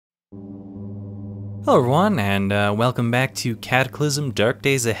Hello everyone, and welcome back to Cataclysm Dark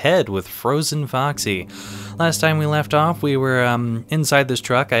Days Ahead with FrozenFoxy. Last time we left off, we were inside this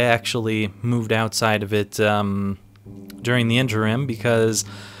truck. I actually moved outside of it during the interim because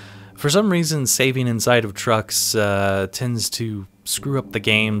for some reason saving inside of trucks tends to screw up the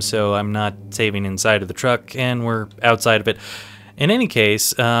game, so I'm not saving inside of the truck, and we're outside of it. In any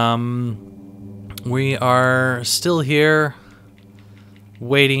case, we are still here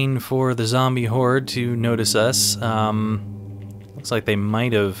waiting for the zombie horde to notice us. Looks like they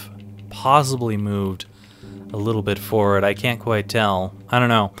might have possibly moved a little bit forward. I can't quite tell. I don't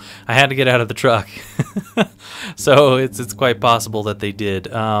know. I had to get out of the truck. So it's quite possible that they did.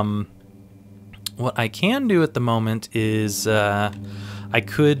 What I can do at the moment is I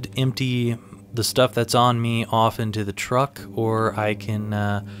could empty the stuff that's on me off into the truck, or I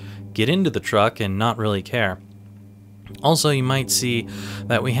can get into the truck and not really care. Also, you might see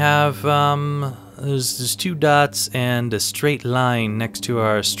that we have there's two dots and a straight line next to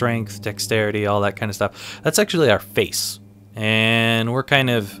our strength, dexterity, all that kind of stuff. That's actually our face, and we're kind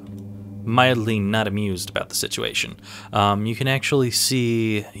of mildly not amused about the situation. You can actually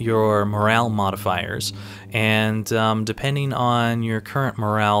see your morale modifiers, and depending on your current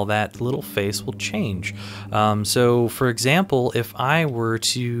morale, that little face will change. So for example, if I were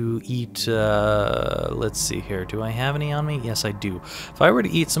to eat, let's see here, do I have any on me? Yes, I do. If I were to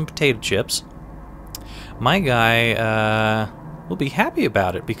eat some potato chips, my guy will be happy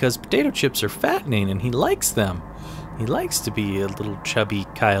about it because potato chips are fattening and he likes them. He likes to be a little chubby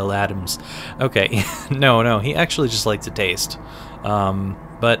Kyle Adams. Okay, no, he actually just likes to taste.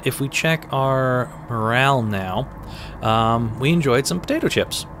 But if we check our morale now, we enjoyed some potato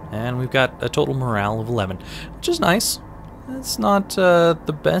chips, and we've got a total morale of 11, which is nice. It's not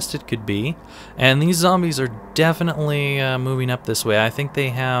the best it could be, and these zombies are definitely moving up this way. I think they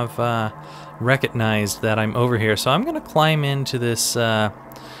have recognized that I'm over here, so I'm going to climb into this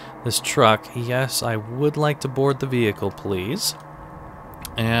this truck. Yes, I would like to board the vehicle, please.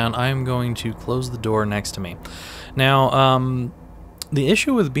 And I'm going to close the door next to me. Now, the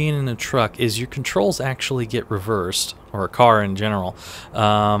issue with being in a truck is your controls actually get reversed, or a car in general,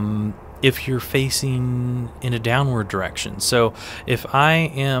 if you're facing in a downward direction. So if I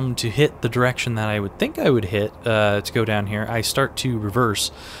am to hit the direction that I would think I would hit to go down here, I start to reverse.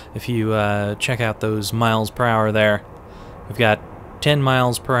 If you check out those miles per hour there, we've got 10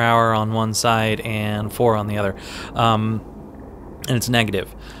 miles per hour on one side and 4 on the other, and it's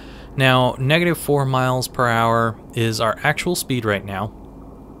negative. Now, negative 4 miles per hour is our actual speed right now.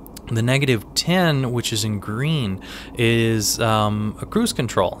 The negative 10, which is in green, is a cruise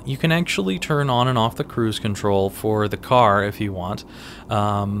control. You can actually turn on and off the cruise control for the car if you want,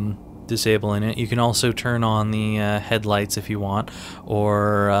 disabling it. You can also turn on the headlights if you want,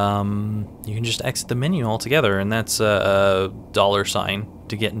 or you can just exit the menu altogether, and that's a $sign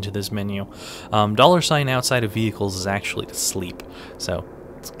to get into this menu. $sign outside of vehicles is actually to sleep, so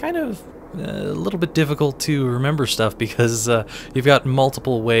it's kind of a little bit difficult to remember stuff because you've got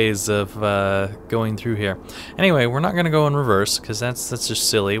multiple ways of going through here. Anyway, we're not going to go in reverse because that's just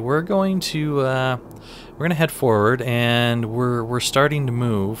silly. We're going to head forward, and we're starting to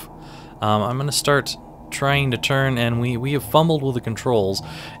move. I'm going to start trying to turn, and we have fumbled with the controls.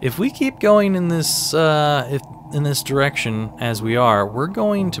 If we keep going in this in this direction as we are, we're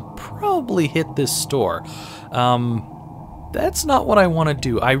going to probably hit this store. That's not what I want to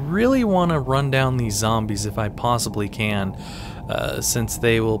do. I really want to run down these zombies if I possibly can, since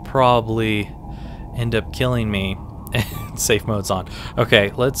they will probably end up killing me. Safe mode's on.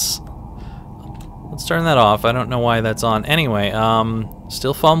 Okay, let's turn that off. I don't know why that's on. Anyway,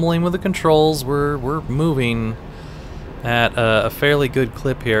 still fumbling with the controls. We're moving at a fairly good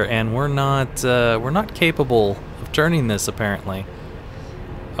clip here, and we're not capable of turning this apparently.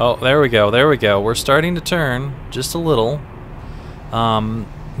 Oh, there we go. There we go. We're starting to turn just a little.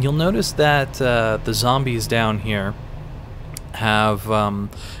 You'll notice that the zombies down here have,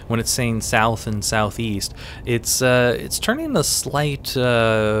 when it's saying south and southeast, it's turning a slight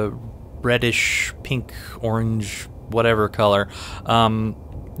reddish, pink, orange, whatever color.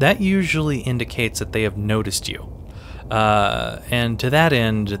 That usually indicates that they have noticed you, and to that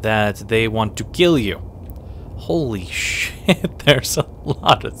end, that they want to kill you. Holy shit! There's a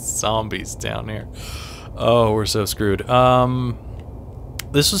lot of zombies down here. Oh, we're so screwed.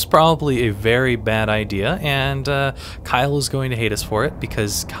 This was probably a very bad idea, and Kyle is going to hate us for it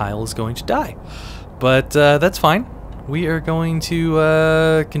because Kyle is going to die. But that's fine. We are going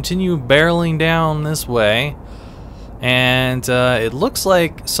to continue barreling down this way, and it looks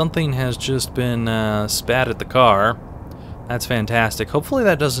like something has just been spat at the car. That's fantastic. Hopefully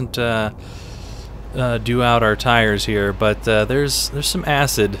that doesn't do out our tires here, but there's some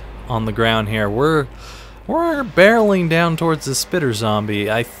acid on the ground here. We're barreling down towards the spitter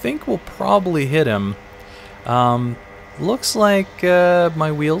zombie. I think we'll probably hit him. Looks like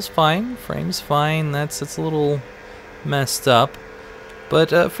my wheel's fine, frame's fine. That's a little messed up,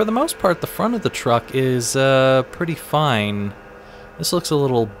 but for the most part, the front of the truck is pretty fine. This looks a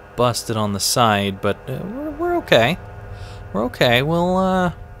little busted on the side, but we're okay. We're okay.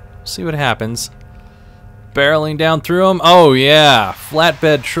 We'll see what happens. Barreling down through him. Oh yeah,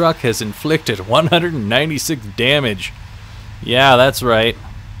 flatbed truck has inflicted 196 damage. Yeah, that's right.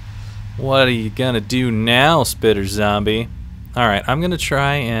 What are you gonna do now, spitter zombie? Alright, I'm gonna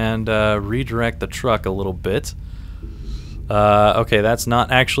try and redirect the truck a little bit. Okay, that's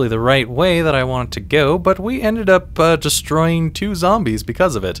not actually the right way that I want it to go, but we ended up destroying 2 zombies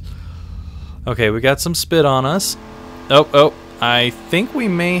because of it. Okay, we got some spit on us. Oh, I think we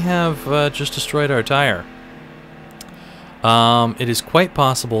may have just destroyed our tire. It is quite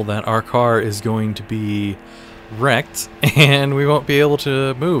possible that our car is going to be wrecked and we won't be able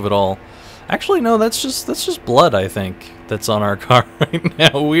to move at all. Actually, no, that's just blood, I think, that's on our car right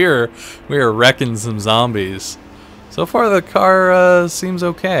now. We are wrecking some zombies. So far the car seems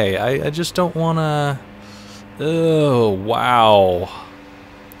okay. I just don't wanna... Oh, wow.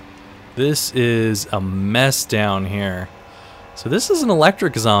 This is a mess down here. So this is an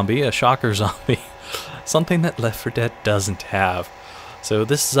electric zombie, a shocker zombie. Something that Left 4 Dead doesn't have. So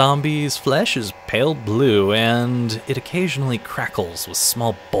this zombie's flesh is pale blue, and it occasionally crackles with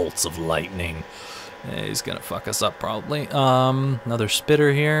small bolts of lightning. He's gonna fuck us up, probably. Another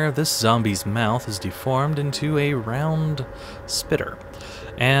spitter here. This zombie's mouth is deformed into a round spitter,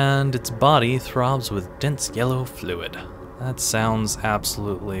 and its body throbs with dense yellow fluid. That sounds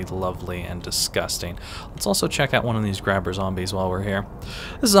absolutely lovely and disgusting. Let's also check out one of these grabber zombies while we're here.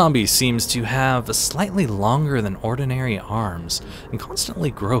 The zombie seems to have slightly longer than ordinary arms and constantly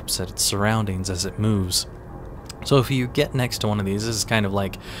gropes at its surroundings as it moves. So if you get next to one of these, this is kind of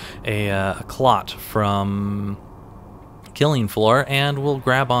like a clot from Killing Floor, and will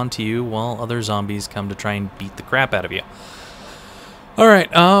grab onto you while other zombies come to try and beat the crap out of you.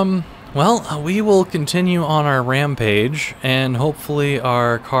 Alright, well, we will continue on our rampage, and hopefully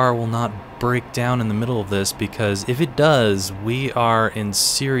our car will not break down in the middle of this, because if it does, we are in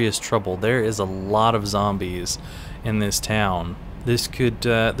serious trouble. There is a lot of zombies in this town. This could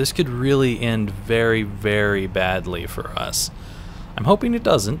really end very, very badly for us. I'm hoping it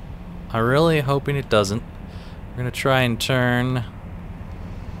doesn't. I'm really hoping it doesn't. We're gonna try and turn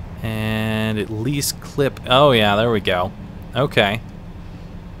and at least clip. Oh yeah, there we go. Okay.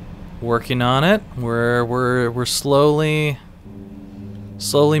 Working on it. We're slowly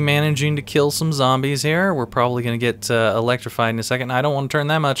managing to kill some zombies here. We're probably gonna get electrified in a second. I don't want to turn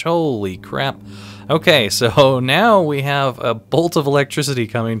that much. Holy crap. Okay, so now we have a bolt of electricity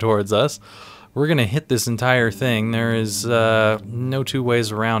coming towards us. We're gonna hit this entire thing. There is no two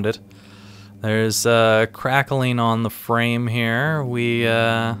ways around it. There's crackling on the frame here.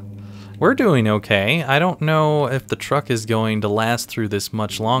 We're doing okay. I don't know if the truck is going to last through this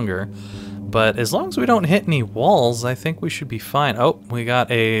much longer, but as long as we don't hit any walls, I think we should be fine. Oh, we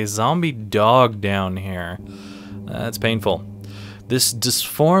got a zombie dog down here. That's painful. This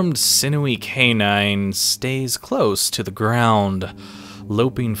disformed, sinewy canine stays close to the ground,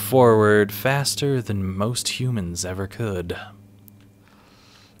 loping forward faster than most humans ever could.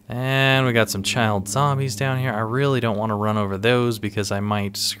 And we got some child zombies down here. I really don't want to run over those because I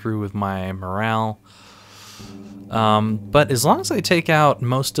might screw with my morale. But as long as I take out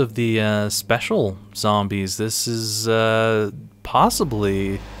most of the special zombies, this is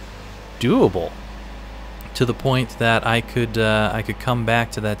possibly doable. To the point that I could come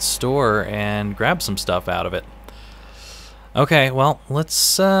back to that store and grab some stuff out of it. Okay, well,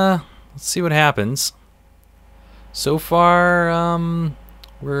 let's see what happens. So far,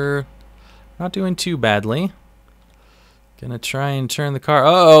 we're not doing too badly. Gonna try and turn the car.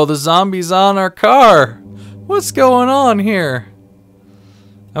 Uh-oh, the zombie's on our car! What's going on here?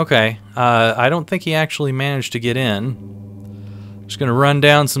 Okay, I don't think he actually managed to get in. Just gonna run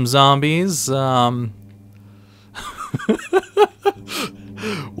down some zombies.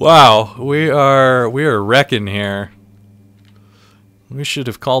 Wow, we are wrecking here. We should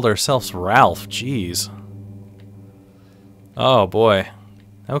have called ourselves Ralph. Jeez. Oh boy.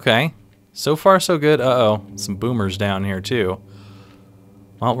 Okay. So far so good. Uh-oh. Some boomers down here too.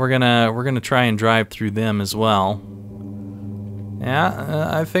 Well, we're gonna try and drive through them as well.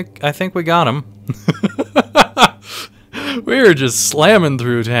 Yeah, I think we got them. We were just slamming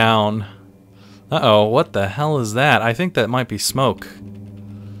through town. Uh-oh, what the hell is that? I think that might be smoke.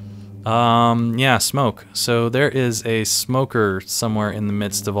 Yeah, smoke. So there is a smoker somewhere in the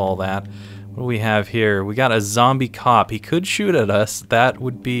midst of all that. What do we have here? We got a zombie cop. He could shoot at us. That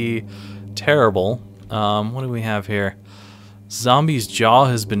would be terrible. What do we have here? Zombie's jaw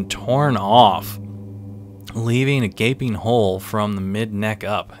has been torn off, leaving a gaping hole from the mid-neck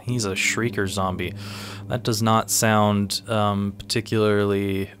up. He's a shrieker zombie. That does not sound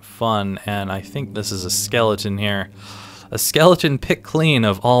particularly fun, and I think this is a skeleton here. A skeleton picked clean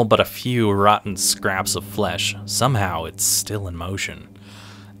of all but a few rotten scraps of flesh. Somehow it's still in motion.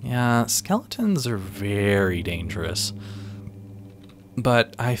 Yeah, skeletons are very dangerous.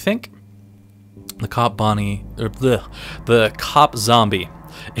 But I think the cop bunny, or the cop zombie,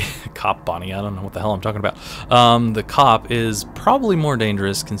 cop bunny, I don't know what the hell I'm talking about. The cop is probably more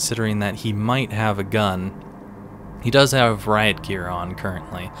dangerous considering that he might have a gun. He does have riot gear on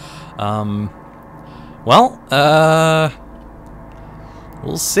currently.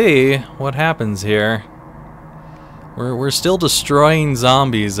 We'll see what happens here. We're still destroying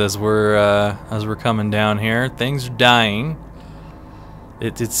zombies as we're coming down here. Things are dying.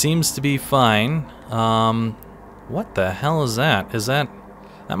 It seems to be fine. What the hell is that?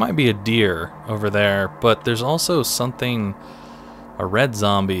 That might be a deer over there, but there's also something, a red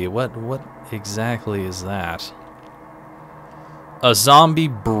zombie. What exactly is that? A zombie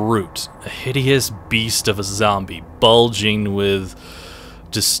brute, a hideous beast of a zombie, bulging with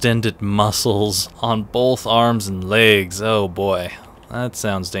distended muscles on both arms and legs. Oh boy, that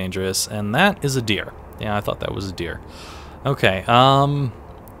sounds dangerous. And that is a deer. Yeah, I thought that was a deer. Okay,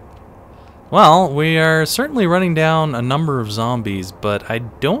 well, we are certainly running down a number of zombies, but I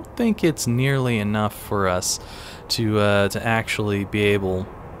don't think it's nearly enough for us to actually be able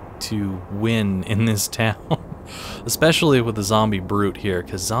to win in this town. Especially with the zombie brute here,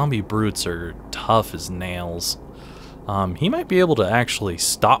 because zombie brutes are tough as nails. He might be able to actually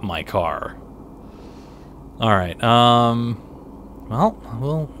stop my car. Alright, well,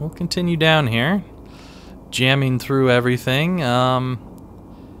 we'll continue down here, jamming through everything.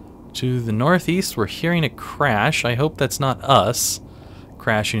 To the northeast, we're hearing a crash. I hope that's not us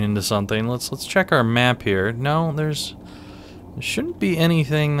crashing into something. Let's check our map here. No, there shouldn't be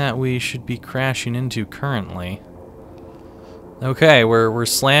anything that we should be crashing into currently. Okay, we're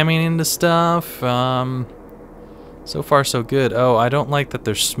slamming into stuff. So far so good. Oh, I don't like that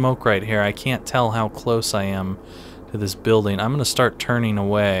there's smoke right here. I can't tell how close I am to this building. I'm gonna start turning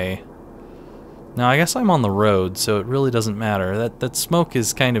away. Now, I guess I'm on the road, so it really doesn't matter. That smoke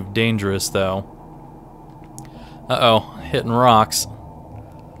is kind of dangerous, though. Uh-oh, hitting rocks.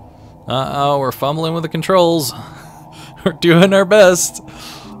 Uh-oh, we're fumbling with the controls. We're doing our best.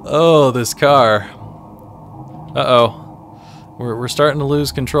 Oh, this car. Uh-oh. We're starting to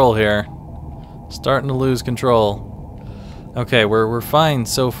lose control here. Starting to lose control. Okay, we're fine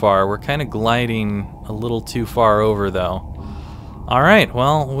so far. We're kind of gliding a little too far over, though. Alright,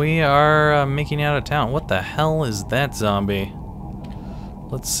 well, we are making out of town. What the hell is that zombie?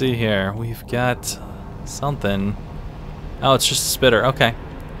 Let's see here. We've got something. Oh, it's just a spitter. Okay.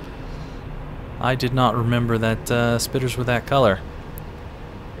 I did not remember that spitters were that color.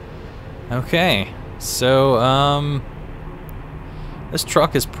 Okay, so, this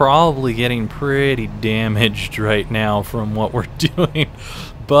truck is probably getting pretty damaged right now from what we're doing.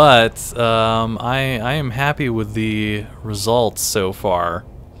 But I am happy with the results so far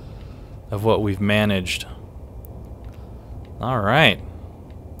of what we've managed. Alright.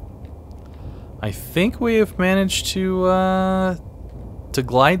 I think we have managed to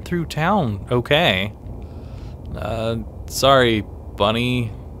glide through town okay. Sorry,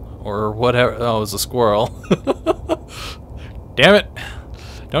 bunny, or whatever. Oh, it was a squirrel. Damn it!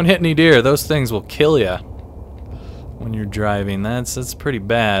 Don't hit any deer. Those things will kill you when you're driving. That's pretty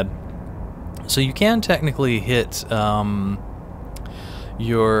bad. So you can technically hit your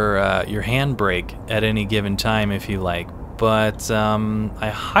handbrake at any given time if you like, but I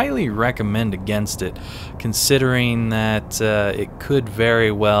highly recommend against it, considering that it could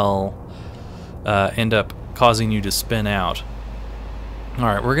very well end up causing you to spin out. All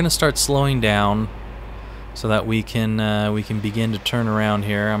right, we're gonna start slowing down so that we can begin to turn around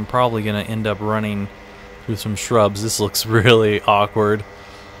here. I'm probably gonna end up running through some shrubs. This looks really awkward.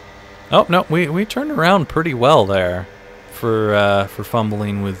 Oh no, we turned around pretty well there for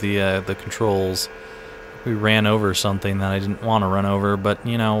fumbling with the controls. We ran over something that I didn't want to run over, but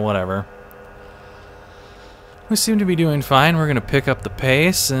you know, whatever. We seem to be doing fine. We're gonna pick up the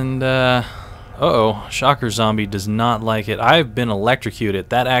pace, and uh-oh, shocker zombie does not like it. I've been electrocuted.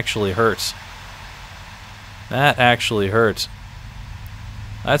 That actually hurts. That actually hurts.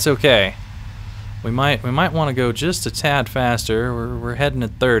 That's okay. We might want to go just a tad faster. We're heading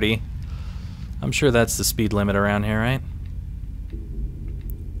at 30. I'm sure that's the speed limit around here, right?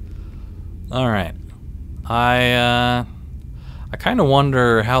 All right. I kind of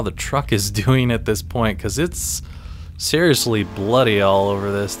wonder how the truck is doing at this point, because it's seriously bloody all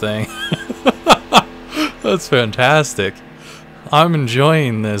over this thing. That's fantastic. I'm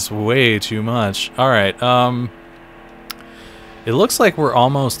enjoying this way too much. All right. It looks like we're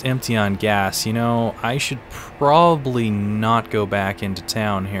almost empty on gas. You know, I should probably not go back into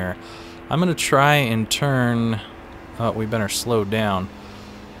town here. I'm gonna try and turn... Oh, we better slow down.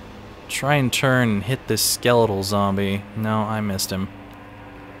 Try and turn and hit this skeletal zombie. No, I missed him.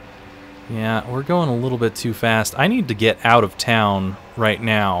 Yeah, we're going a little bit too fast. I need to get out of town right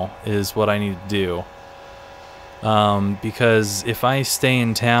now is what I need to do. Because if I stay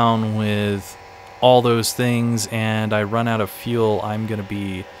in town with all those things and I run out of fuel, I'm gonna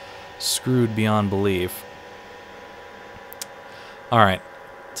be screwed beyond belief. Alright,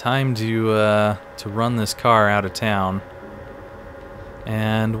 time to run this car out of town.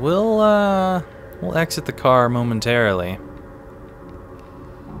 And we'll exit the car momentarily.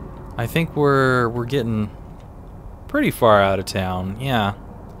 I think we're getting pretty far out of town. Yeah,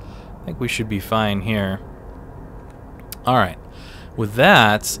 I think we should be fine here. All right, with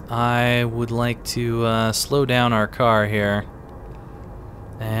that, I would like to slow down our car here,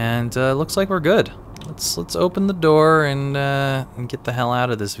 and looks like we're good. Let's open the door and get the hell out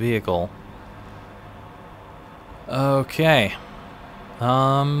of this vehicle. Okay.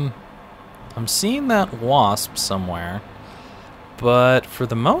 I'm seeing that wasp somewhere, but for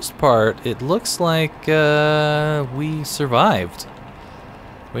the most part, it looks like we survived.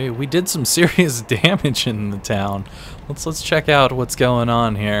 We did some serious damage in the town. Let's check out what's going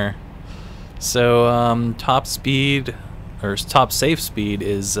on here. So top speed, or top safe speed,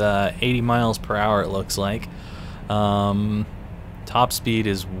 is 80 miles per hour. It looks like. Top speed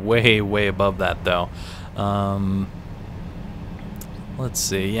is way above that though. Let's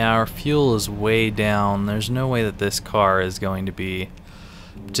see. Yeah, our fuel is way down. There's no way that this car is going to be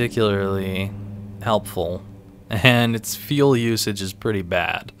particularly helpful, and its fuel usage is pretty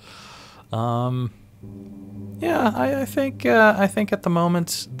bad. Yeah, I think at the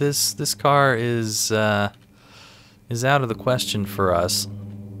moment this car is out of the question for us.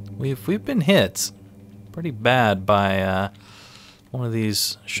 We've been hit pretty bad by one of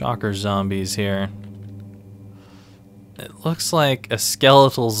these shocker zombies here. It looks like a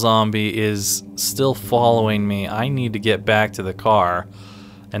skeletal zombie is still following me. I need to get back to the car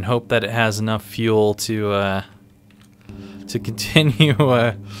and hope that it has enough fuel to continue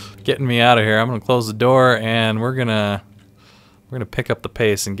getting me out of here. I'm gonna close the door and we're gonna pick up the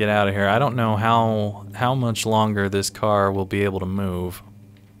pace and get out of here. I don't know how much longer this car will be able to move,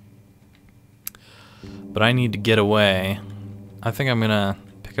 but I need to get away. I think I'm gonna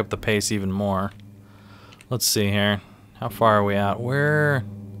pick up the pace even more. Let's see here. How far are we out? We're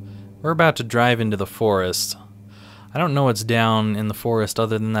about to drive into the forest. I don't know what's down in the forest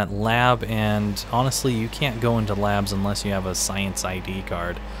other than that lab, and honestly, you can't go into labs unless you have a science ID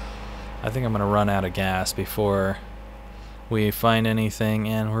card. I think I'm gonna run out of gas before we find anything,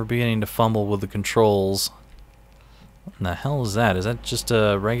 and we're beginning to fumble with the controls. What in the hell is that? Is that just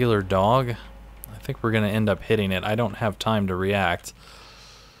a regular dog? I think we're gonna end up hitting it. I don't have time to react.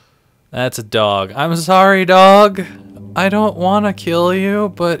 That's a dog. I'm sorry, dog. I don't want to kill you,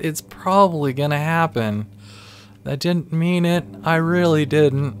 but it's probably gonna happen. I didn't mean it. I really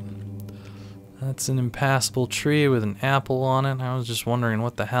didn't. That's an impassable tree with an apple on it. I was just wondering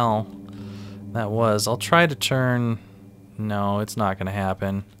what the hell that was. I'll try to turn. No, it's not gonna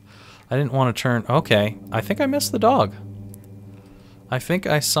happen. I didn't want to turn. Okay, I think I missed the dog. I think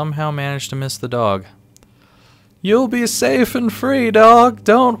I somehow managed to miss the dog. You'll be safe and free, dog.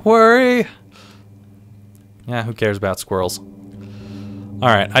 Don't worry. Yeah, who cares about squirrels?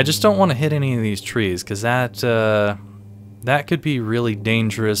 Alright, I just don't want to hit any of these trees, because that could be really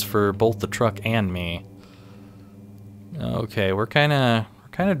dangerous for both the truck and me. Okay, we're kind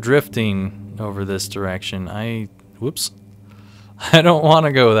of drifting over this direction. Whoops. I don't want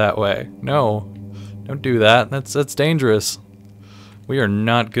to go that way. No, don't do that. That's dangerous. We are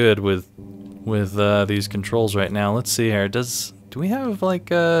not good with these controls right now. Let's see here. Do we have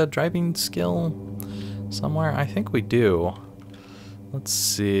like a driving skill somewhere? I think we do. Let's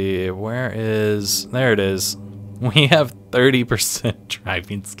see. There it is. We have 30%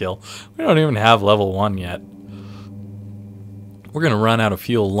 driving skill. We don't even have level 1 yet. We're gonna run out of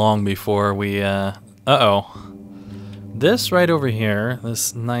fuel long before we uh-oh. This right over here,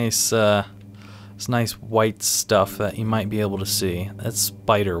 this nice white stuff that you might be able to see, that's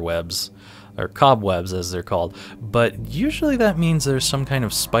spider webs. or cobwebs as they're called. But usually that means there's some kind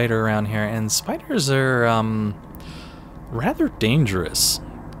of spider around here, and spiders are rather dangerous,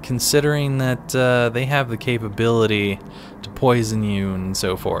 considering that they have the capability to poison you and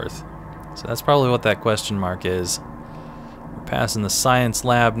so forth. So that's probably what that question mark is. We're passing the science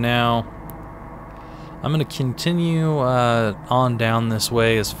lab now. I'm going to continue on down this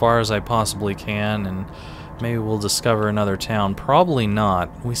way as far as I possibly can, and maybe we'll discover another town. Probably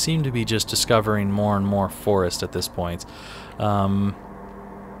not. We seem to be just discovering more and more forest at this point.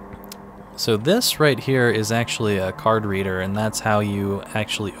 So this right here is actually a card reader, and that's how you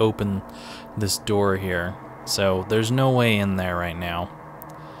actually open this door here. So there's no way in there right now,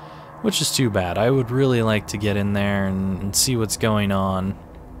 which is too bad. I would really like to get in there and see what's going on.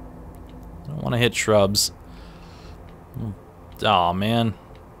 I don't want to hit shrubs. Aw, man.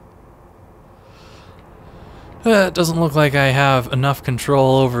 It doesn't look like I have enough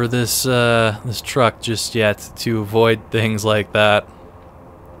control over this this truck just yet to avoid things like that.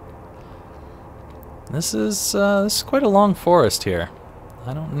 This is quite a long forest here.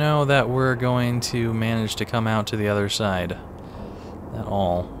 I don't know that we're going to manage to come out to the other side at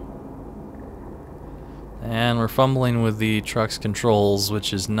all. And we're fumbling with the truck's controls,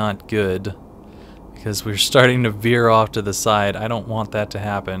 which is not good, because we're starting to veer off to the side. I don't want that to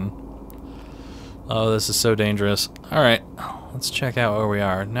happen. Oh, this is so dangerous. Alright, let's check out where we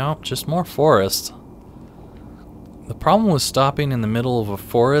are. Nope, just more forest. The problem with stopping in the middle of a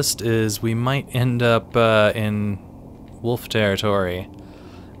forest is we might end up in wolf territory,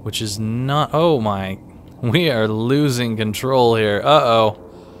 which is not... Oh my, we are losing control here. Uh-oh.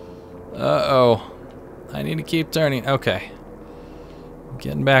 Uh-oh. I need to keep turning. Okay.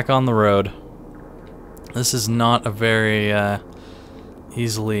 Getting back on the road. This is not a very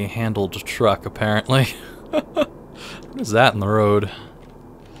easily handled truck, apparently. What is that in the road?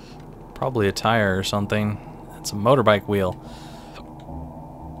 Probably a tire or something. It's a motorbike wheel.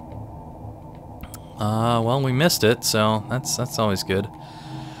 Well, we missed it, so that's always good.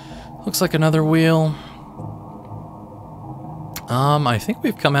 Looks like another wheel. I think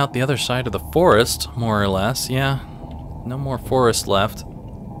we've come out the other side of the forest, more or less. Yeah, no more forest left.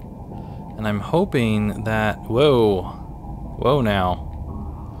 And I'm hoping that... Whoa. Whoa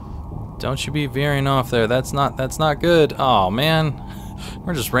now. Don't you be veering off there. That's not good. Oh, man.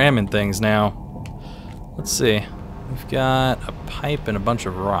 We're just ramming things now. Let's see. We've got a pipe and a bunch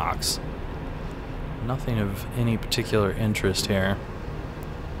of rocks. Nothing of any particular interest here.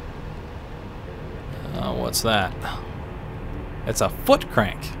 What's that? It's a foot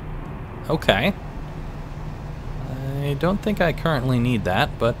crank. Okay. I don't think I currently need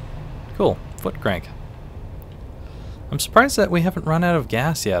that, but cool. Foot crank. I'm surprised that we haven't run out of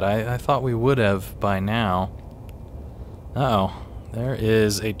gas yet. I thought we would have by now. Uh-oh. There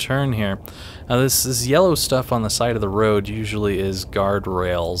is a turn here. Now this yellow stuff on the side of the road usually is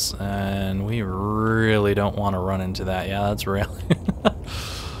guardrails, and we really don't want to run into that. Yeah, that's really...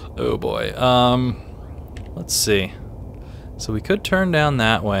 Oh boy. Let's see. So we could turn down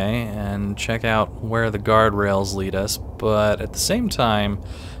that way and check out where the guardrails lead us, but at the same time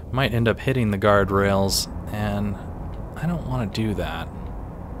might end up hitting the guardrails, and I don't want to do that.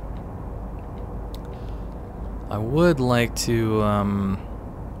 I would like to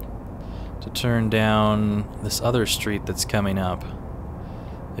turn down this other street that's coming up,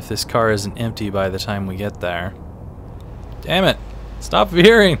 if this car isn't empty by the time we get there. Damn it! Stop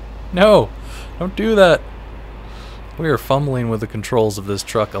veering! No! Don't do that! We are fumbling with the controls of this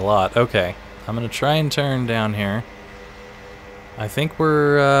truck a lot. Okay, I'm gonna try and turn down here. I think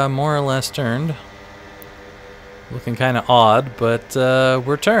we're more or less turned. Looking kinda odd, but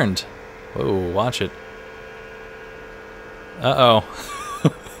we're turned. Whoa, watch it. Uh-oh.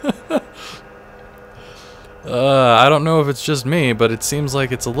 I don't know if it's just me, but it seems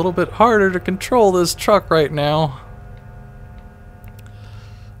like it's a little bit harder to control this truck right now.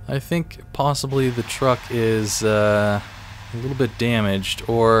 I think possibly the truck is a little bit damaged,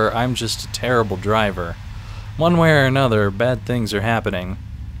 or I'm just a terrible driver. One way or another, bad things are happening.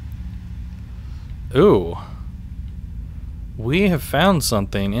 Ooh. We have found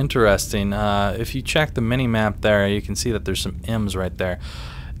something interesting. If you check the mini-map there, you can see that there's some M's right there.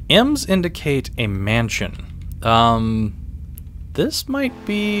 M's indicate a mansion. This might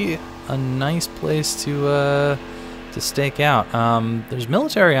be a nice place to stake out. There's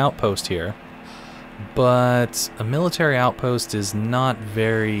military outpost here, but a military outpost is not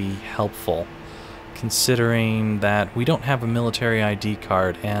very helpful, considering that we don't have a military ID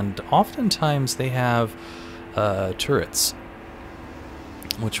card, and oftentimes they have turrets,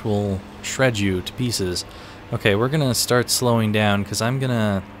 which will shred you to pieces. Okay, we're gonna start slowing down because I'm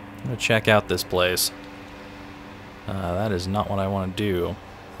gonna I'm gonna check out this place. That is not what I want to do.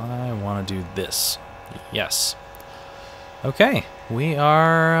 I want to do this. Yes. Okay, we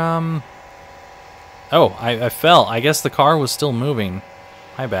are, Oh, I fell. I guess the car was still moving.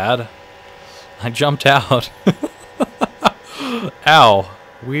 My bad. I jumped out. Ow.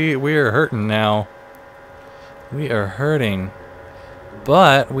 We are hurting now. We are hurting.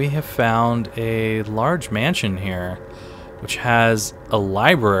 But we have found a large mansion here, which has a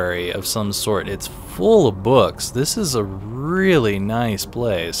library of some sort. It's full of books. This is a really nice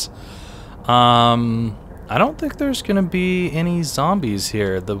place. I don't think there's gonna be any zombies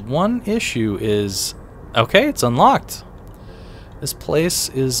here. The one issue is, okay, it's unlocked. This place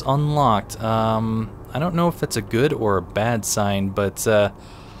is unlocked. I don't know if that's a good or a bad sign, but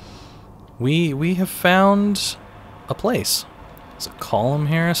we have found a place. There's a column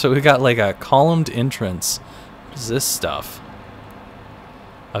here, so we got like a columned entrance. What is this stuff?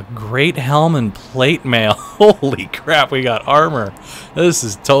 A great helm and plate mail. Holy crap, we got armor. This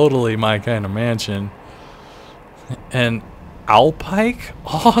is totally my kind of mansion. And owl pike?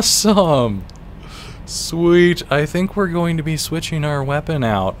 Awesome! Sweet. I think we're going to be switching our weapon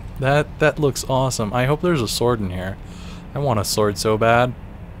out. That looks awesome. I hope there's a sword in here. I want a sword so bad.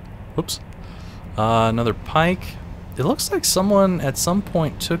 Whoops. Another pike. It looks like someone at some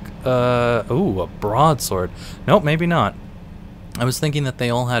point took ooh, a broadsword. Nope, maybe not. I was thinking that they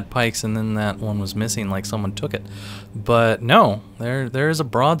all had pikes and then that one was missing, like someone took it. But no, there is a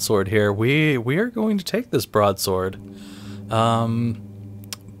broadsword here. We are going to take this broadsword.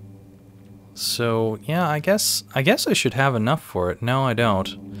 So yeah, I guess I should have enough for it. No, I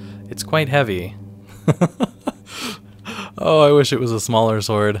don't. It's quite heavy. Oh, I wish it was a smaller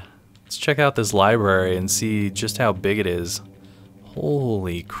sword. Let's check out this library and see just how big it is.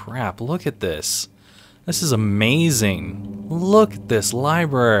 Holy crap, look at this. This is amazing. Look at this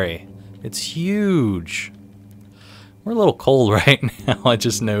library. It's huge. We're a little cold right now, I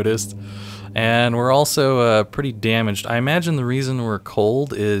just noticed. And we're also pretty damaged. I imagine the reason we're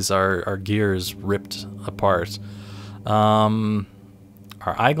cold is our gear is ripped apart. Our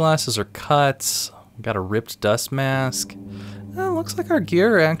eyeglasses are cut. We got a ripped dust mask. Looks like our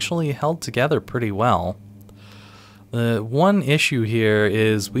gear actually held together pretty well. The one issue here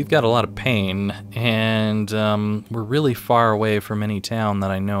is we've got a lot of pain, and we're really far away from any town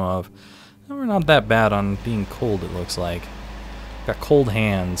that I know of. And we're not that bad on being cold, it looks like. Got cold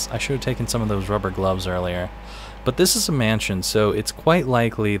hands. I should have taken some of those rubber gloves earlier. But this is a mansion, so it's quite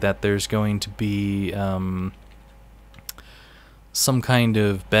likely that there's going to be some kind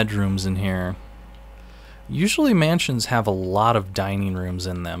of bedrooms in here. Usually mansions have a lot of dining rooms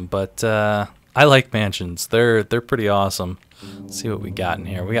in them, but I like mansions. They're pretty awesome. Let's see what we got in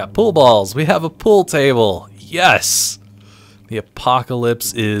here. We got pool balls. We have a pool table. Yes! The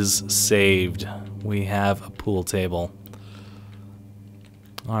apocalypse is saved. We have a pool table.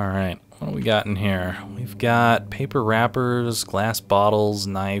 Alright, what do we got in here? We've got paper wrappers, glass bottles,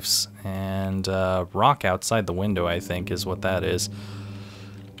 knives, and rock outside the window, I think, is what that is.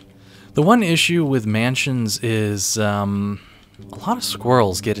 The one issue with mansions is a lot of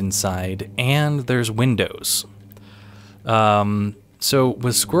squirrels get inside, and there's windows. So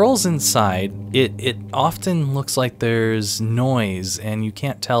with squirrels inside, it often looks like there's noise, and you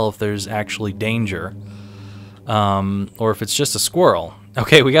can't tell if there's actually danger, or if it's just a squirrel.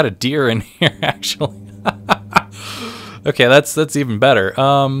 Okay, we got a deer in here, actually. Okay, that's even better.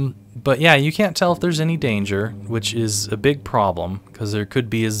 But yeah, you can't tell if there's any danger, which is a big problem, because there could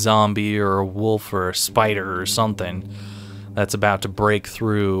be a zombie or a wolf or a spider or something that's about to break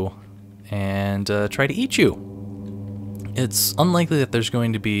through and try to eat you. It's unlikely that there's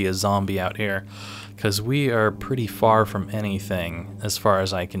going to be a zombie out here, because we are pretty far from anything, as far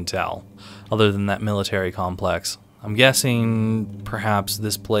as I can tell, other than that military complex. I'm guessing perhaps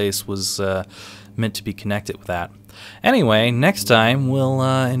this place was meant to be connected with that. Anyway, next time we'll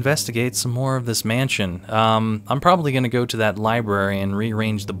investigate some more of this mansion. I'm probably going to go to that library and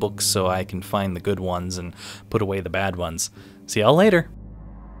rearrange the books so I can find the good ones and put away the bad ones. See y'all later.